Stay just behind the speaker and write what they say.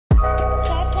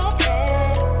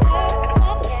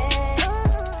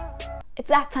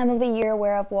that time of the year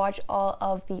where I've watched all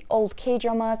of the old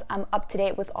K-dramas. I'm up to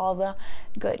date with all the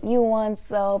good new ones,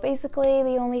 so basically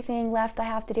the only thing left I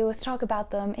have to do is talk about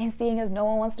them, and seeing as no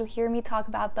one wants to hear me talk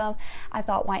about them, I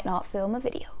thought why not film a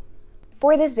video.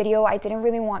 For this video, I didn't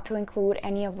really want to include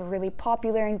any of the really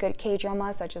popular and good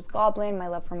K-dramas such as Goblin, My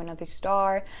Love from Another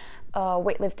Star,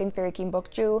 Weightlifting, Fairy King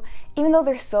Bokju. Even though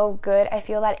they're so good, I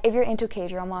feel that if you're into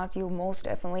K-dramas, you most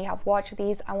definitely have watched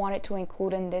these. I wanted to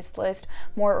include in this list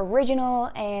more original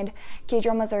and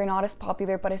K-dramas that are not as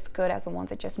popular but as good as the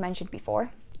ones I just mentioned before.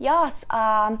 Yes,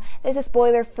 this is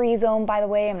spoiler-free zone, by the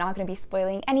way. I'm not going to be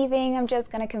spoiling anything. I'm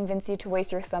just going to convince you to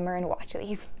waste your summer and watch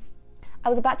these. I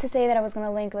was about to say that I was going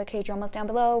to link the K-dramas down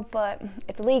below, but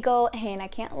it's illegal and I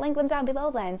can't link them down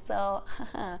below then, so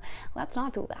let's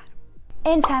not do that.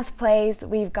 In 10th place,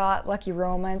 we've got Lucky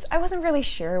Romance. I wasn't really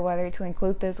sure whether to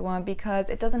include this one because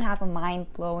it doesn't have a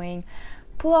mind-blowing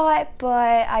plot,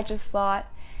 but I just thought,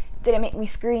 did it make me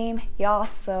scream?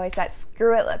 Yes, so I said,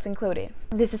 screw it, let's include it.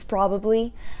 This is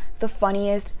probably the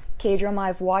funniest K-drama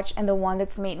I've watched and the one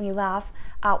that's made me laugh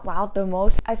out loud the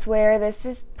most. I swear this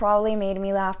has probably made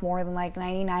me laugh more than like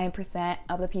 99%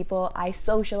 of the people I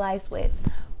socialize with.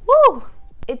 Woo!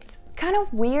 It's kind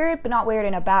of weird, but not weird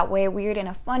in a bad way, weird in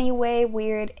a funny way,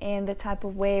 weird in the type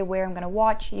of way where I'm gonna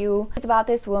watch you. It's about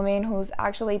this woman who's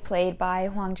actually played by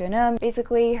Hwang Jun-eum.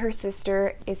 Basically, her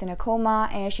sister is in a coma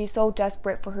and she's so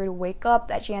desperate for her to wake up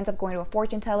that she ends up going to a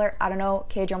fortune teller. I don't know,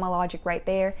 K-drama logic right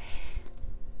there.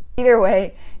 Either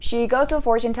way, she goes to a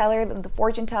fortune teller. The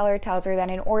fortune teller tells her that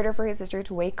in order for her sister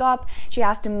to wake up, she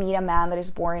has to meet a man that is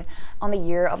born on the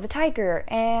year of the tiger.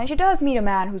 And she does meet a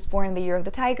man who's born in the year of the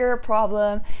tiger.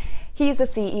 Problem, he's the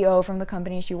CEO from the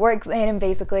company she works in, and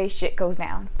basically shit goes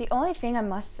down. The only thing I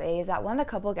must say is that when the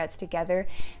couple gets together,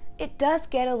 it does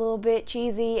get a little bit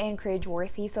cheesy and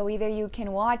cringe-worthy, so either you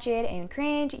can watch it and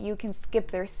cringe, you can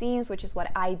skip their scenes, which is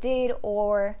what I did,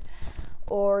 or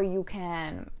you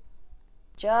can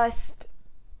just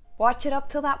watch it up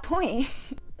till that point.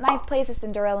 9th place is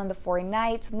Cinderella and the Four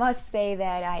Knights. Must say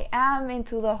that I am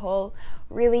into the whole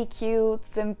really cute,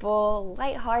 simple,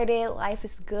 lighthearted, life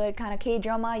is good kind of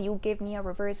K-drama. You give me a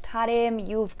reversed harem,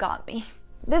 you've got me.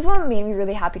 This one made me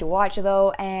really happy to watch though,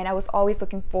 and I was always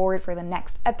looking forward for the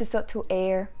next episode to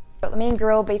air. The main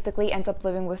girl basically ends up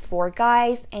living with 4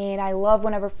 guys, and I love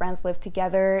whenever friends live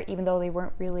together, even though they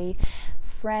weren't really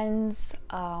friends.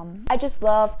 I just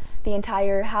love the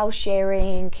entire house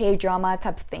sharing K-drama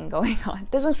type of thing going on.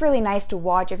 This one's really nice to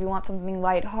watch if you want something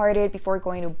lighthearted before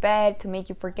going to bed to make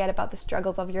you forget about the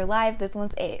struggles of your life. This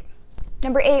one's it.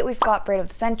 Number 8, we've got Braid of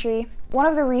the Century. One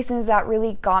of the reasons that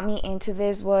really got me into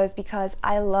this was because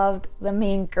I loved the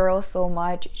main girl so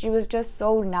much. She was just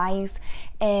so nice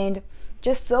and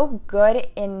just so good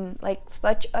in like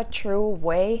such a true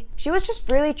way. She was just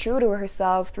really true to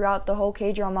herself throughout the whole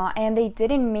K-drama, and they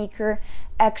didn't make her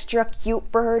extra cute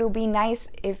for her to be nice,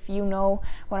 if you know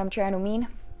what I'm trying to mean.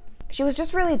 She was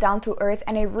just really down to earth,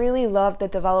 and I really loved the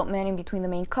development in between the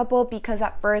main couple because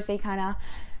at first they kind of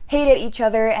hated each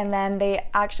other and then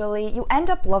you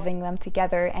end up loving them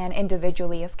together and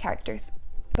individually as characters.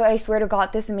 But I swear to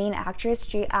God, this main actress,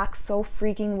 she acts so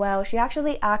freaking well. She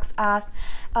actually acts as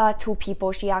 2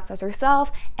 people. She acts as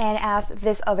herself and as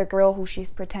this other girl who she's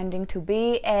pretending to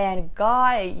be. And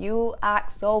God, you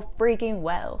act so freaking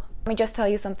well. Let me just tell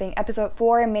you something. Episode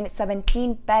 4, minute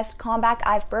 17, best comeback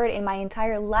I've heard in my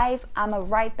entire life. I'ma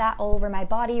write that all over my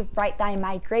body, write that in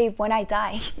my grave when I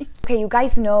die. Okay, you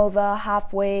guys know the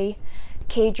halfway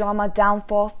K-drama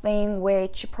downfall thing,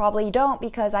 which you probably don't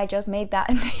because I just made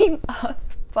that name up.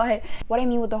 But what I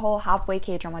mean with the whole halfway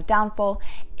K-drama downfall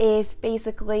is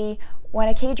basically when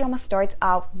a K-drama starts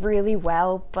out really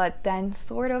well but then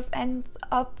sort of ends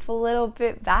up a little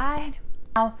bit bad.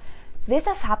 Now, this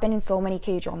has happened in so many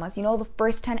K-dramas. You know, the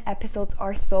first 10 episodes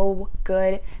are so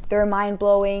good. They're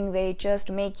mind-blowing. They just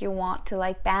make you want to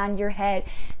like bang your head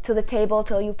to the table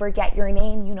till you forget your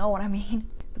name. You know what I mean?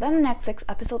 But then the next 6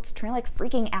 episodes turn like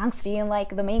freaking angsty, and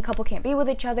like the main couple can't be with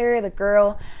each other. The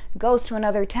girl goes to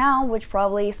another town which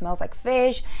probably smells like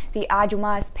fish. The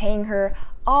ajumma is paying her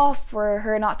off for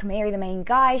her not to marry the main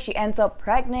guy. She ends up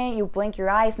pregnant. You blink your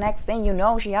eyes, next thing you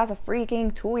know she has a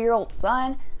freaking 2-year-old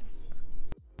son.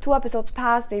 2 episodes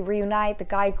pass, they reunite, the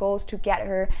guy goes to get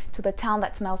her to the town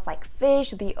that smells like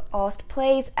fish, the Ost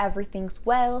place, everything's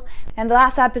well. And the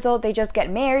last episode, they just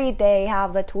get married, they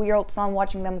have the 2-year-old son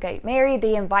watching them get married,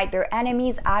 they invite their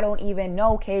enemies. I don't even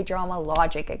know K-drama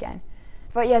logic again.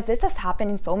 But yes, this has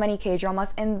happened in so many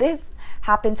K-dramas, and this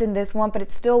happens in this one, but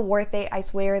it's still worth it. I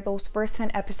swear, those first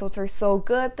 10 episodes are so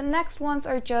good. The next ones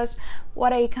are just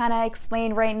what I kind of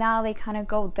explained right now. They kind of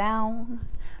go down,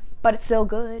 but it's still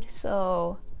good,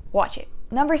 so watch it.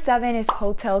 Number 7 is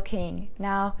Hotel King.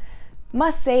 Now,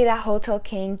 must say that Hotel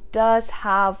King does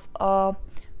have a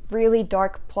really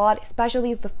dark plot,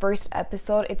 especially the first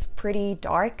episode. It's pretty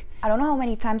dark. I don't know how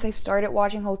many times I've started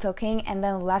watching Hotel King and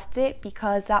then left it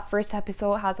because that first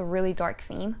episode has a really dark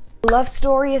theme. The love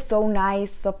story is so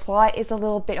nice, the plot is a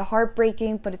little bit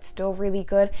heartbreaking, but it's still really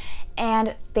good,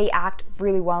 and they act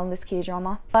really well in this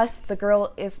K-drama. Plus, the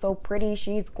girl is so pretty,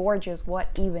 she's gorgeous,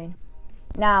 what even?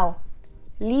 Now,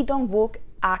 Lee Dong-wook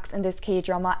acts in this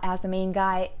K-drama as the main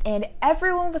guy, and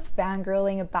everyone was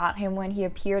fangirling about him when he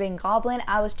appeared in Goblin.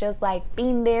 I was just like,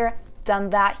 been there,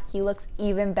 done that. He looks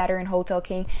even better in Hotel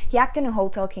King. He acted in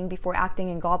Hotel King before acting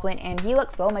in Goblin, and he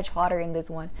looks so much hotter in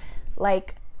this one.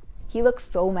 Like, he looks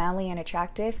so manly and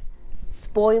attractive.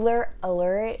 Spoiler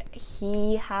alert,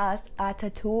 he has a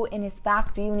tattoo in his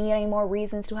back. Do you need any more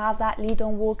reasons to have that? Lee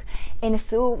Dong-wook in a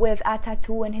suit with a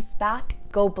tattoo in his back?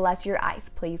 Go bless your eyes,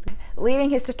 please. Leaving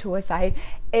his tattoo aside,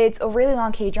 it's a really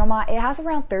long K-drama. It has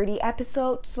around 30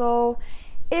 episodes, so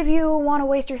if you want to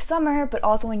waste your summer but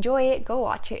also enjoy it, go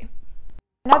watch it.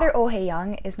 Another Oh Hae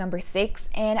Young is number 6,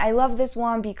 and I love this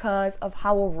one because of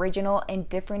how original and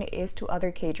different it is to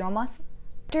other K-dramas.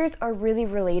 Characters are really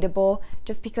relatable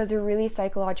just because they're really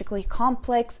psychologically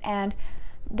complex and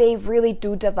they really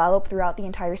do develop throughout the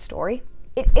entire story.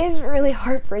 It is really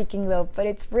heartbreaking though, but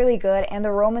it's really good, and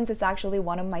the romance is actually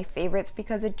one of my favorites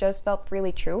because it just felt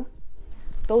really true.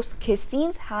 Those kiss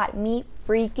scenes had me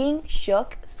freaking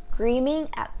shook, screaming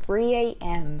at 3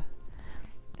 a.m.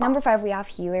 Number 5, we have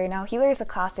Healer. Now, Healer is a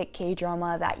classic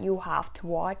K-drama that you have to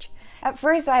watch. At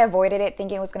first, I avoided it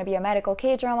thinking it was going to be a medical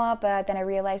K-drama, but then I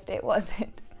realized it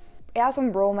wasn't. It has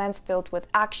some romance filled with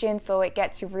action, so it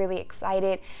gets you really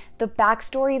excited. The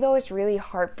backstory, though, is really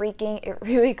heartbreaking. It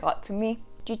really got to me.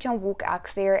 Ji Chang-wook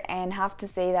acts there, and have to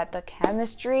say that the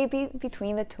chemistry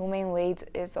between the two main leads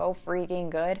is so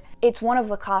freaking good. It's one of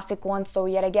the classic ones, so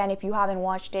yet again, if you haven't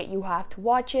watched it, you have to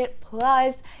watch it.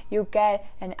 Plus, you get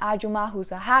an Ajuma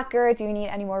who's a hacker. Do you need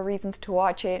any more reasons to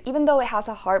watch it? Even though it has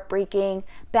a heartbreaking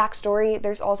backstory,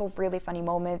 there's also really funny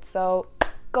moments, so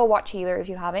go watch Healer if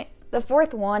you haven't. The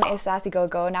 4th one is Sassy Go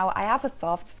Go. Now, I have a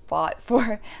soft spot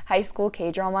for high school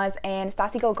K-dramas, and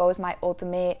Sassy Go Go is my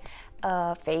ultimate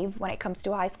fave when it comes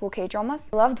to high school K-dramas.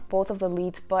 I loved both of the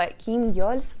leads, but Kim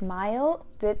Yeol's smile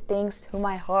did things to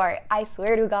my heart. I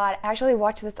swear to God, I actually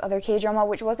watched this other K-drama,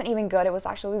 which wasn't even good. It was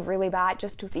actually really bad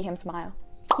just to see him smile.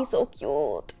 He's so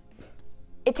cute.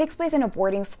 It takes place in a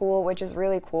boarding school, which is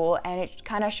really cool, and it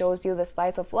kind of shows you the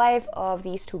slice of life of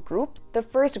these two groups. The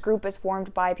first group is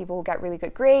formed by people who get really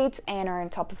good grades and are on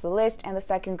top of the list, and the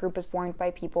second group is formed by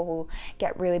people who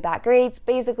get really bad grades.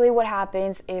 Basically, what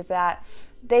happens is that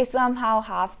they somehow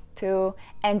have to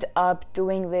end up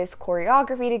doing this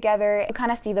choreography together. You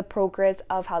kind of see the progress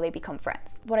of how they become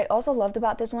friends. What I also loved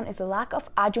about this one is the lack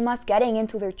of ajumas getting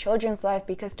into their children's life,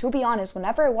 because to be honest,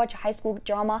 whenever I watch a high school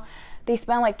drama, they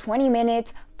spend like 20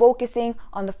 minutes focusing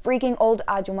on the freaking old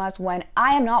ajumas when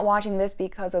I am not watching this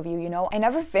because of you, you know? I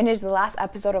never finished the last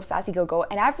episode of Sassy Go Go,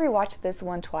 and I've rewatched this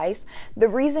one twice. The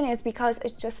reason is because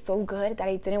it's just so good that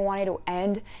I didn't want it to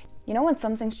end. You know when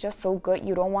something's just so good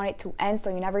you don't want it to end, so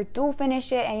you never do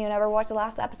finish it and you never watch the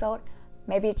last episode?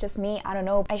 Maybe it's just me, I don't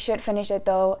know. I should finish it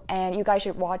though, and you guys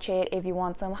should watch it if you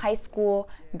want some high school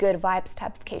good vibes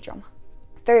type of K-drama.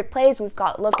 3rd place, we've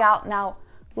got Lookout. Now,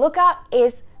 Lookout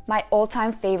is my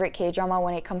all-time favorite K-drama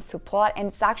when it comes to plot, and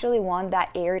it's actually one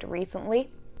that aired recently.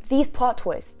 These plot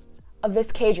twists of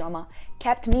this K-drama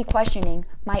kept me questioning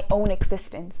my own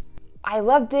existence. I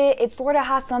loved it. It sort of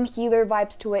has some Healer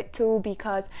vibes to it too,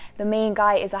 because the main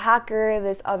guy is a hacker,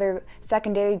 this other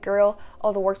secondary girl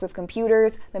also works with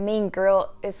computers. The main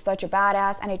girl is such a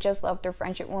badass, and I just loved their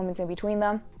friendship moments in between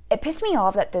them. It pissed me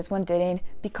off that this one didn't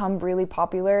become really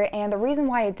popular, and the reason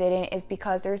why it didn't is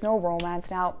because there's no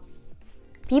romance. Now,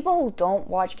 people who don't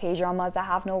watch K-dramas that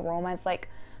have no romance, like,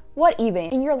 what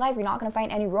even? In your life, you're not gonna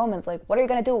find any romance. Like, what are you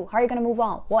gonna do? How are you gonna move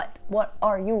on? What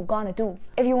are you gonna do?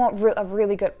 If you want a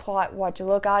really good plot, watch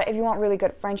Lookout. If you want really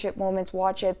good friendship moments,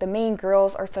 watch it. The main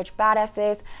girls are such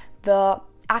badasses. The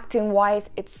acting wise,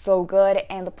 it's so good,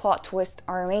 and the plot twists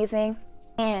are amazing.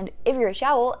 And if you're a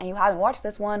Shawl and you haven't watched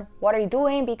this one, what are you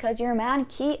doing? Because your man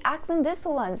Key acts in this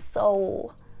one,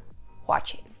 so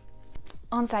watch it.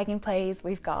 On 2nd place,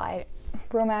 we've got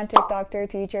Romantic Doctor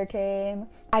Teacher Came.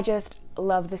 I just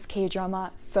love this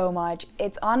K-drama so much.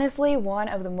 It's honestly one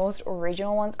of the most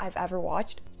original ones I've ever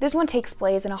watched. This one takes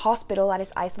place in a hospital that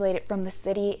is isolated from the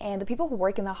city, and the people who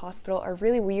work in that hospital are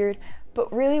really weird,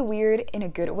 but really weird in a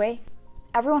good way.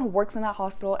 Everyone who works in that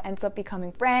hospital ends up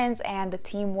becoming friends, and the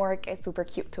teamwork is super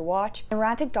cute to watch.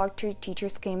 Romantic Doctor Teacher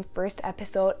Came first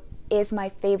episode is my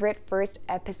favorite first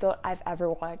episode I've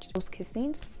ever watched. Those kiss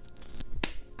scenes.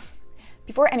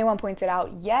 Before anyone points it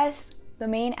out, yes, the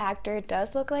main actor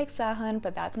does look like Sehun,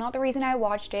 but that's not the reason I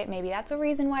watched it. Maybe that's a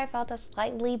reason why I felt a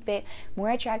slightly bit more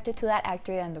attracted to that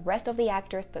actor than the rest of the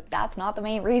actors, but that's not the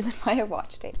main reason why I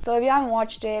watched it. So if you haven't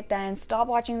watched it, then stop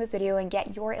watching this video and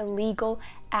get your illegal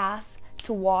ass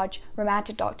to watch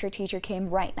Romantic Doctor Teacher Kim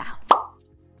right now.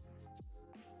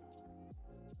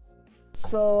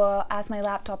 So as my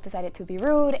laptop decided to be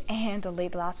rude and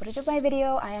delete the last footage of my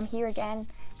video, I am here again.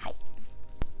 Hi.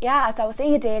 Yeah, as I was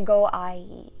saying a day ago,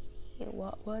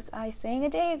 what was I saying a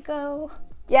day ago?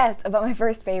 Yes, about my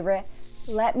first favorite.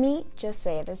 Let me just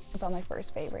say this about my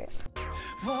first favorite.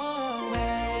 Whoa,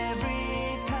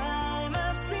 every time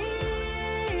I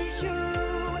see you,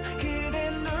 그대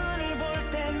눈을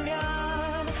볼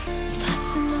때면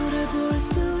다시 너를 볼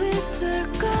수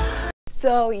있을까?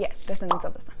 So yes, Descendants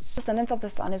of the Sun. Descendants of the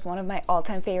Sun is one of my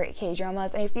all-time favorite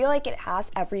K-dramas, and I feel like it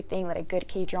has everything that a good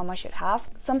K-drama should have.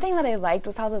 Something that I liked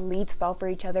was how the leads fell for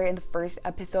each other in the first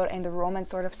episode and the romance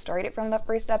sort of started from the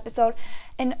first episode.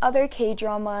 In other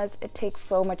K-dramas, it takes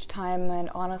so much time and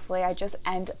honestly, I just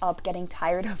end up getting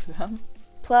tired of them.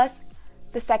 Plus,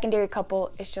 the secondary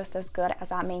couple is just as good as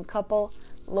that main couple.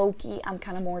 Low-key, I'm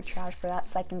kind of more trash for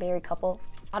that secondary couple.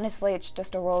 Honestly, it's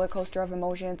just a roller coaster of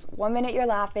emotions. One minute you're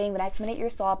laughing, the next minute you're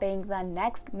sobbing, the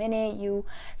next minute you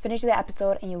finish the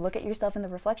episode and you look at yourself in the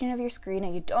reflection of your screen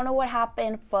and you don't know what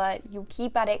happened, but you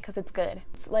keep at it because it's good.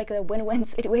 It's like a win-win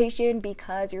situation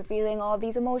because you're feeling all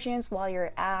these emotions while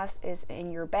your ass is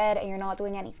in your bed and you're not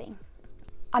doing anything.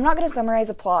 I'm not going to summarize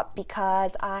the plot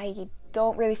because I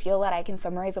don't really feel that I can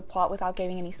summarize a plot without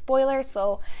giving any spoilers,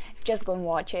 so just go and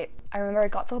watch it. I remember I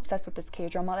got so obsessed with this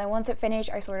K-drama that once it finished,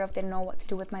 I sort of didn't know what to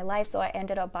do with my life, so I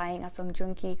ended up buying a Sung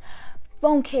Joong-ki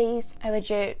phone case. I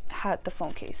legit had the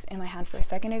phone case in my hand for a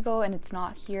second ago and it's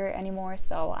not here anymore,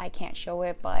 so I can't show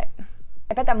it, but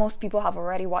I bet that most people have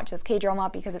already watched this K-drama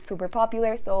because it's super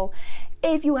popular, so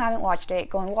if you haven't watched it,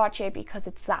 go and watch it because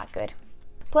it's that good.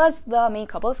 Plus, the main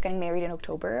couple is getting married in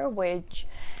October, which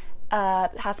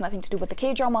has nothing to do with the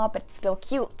K-drama, but it's still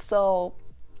cute. So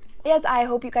yes, I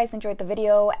hope you guys enjoyed the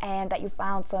video and that you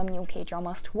found some new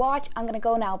K-dramas to watch. I'm gonna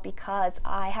go now because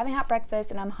I haven't had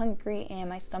breakfast and I'm hungry and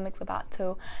my stomach's about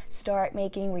to start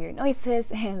making weird noises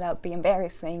and that would be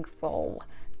embarrassing, so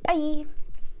bye!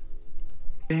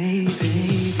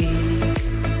 Baby.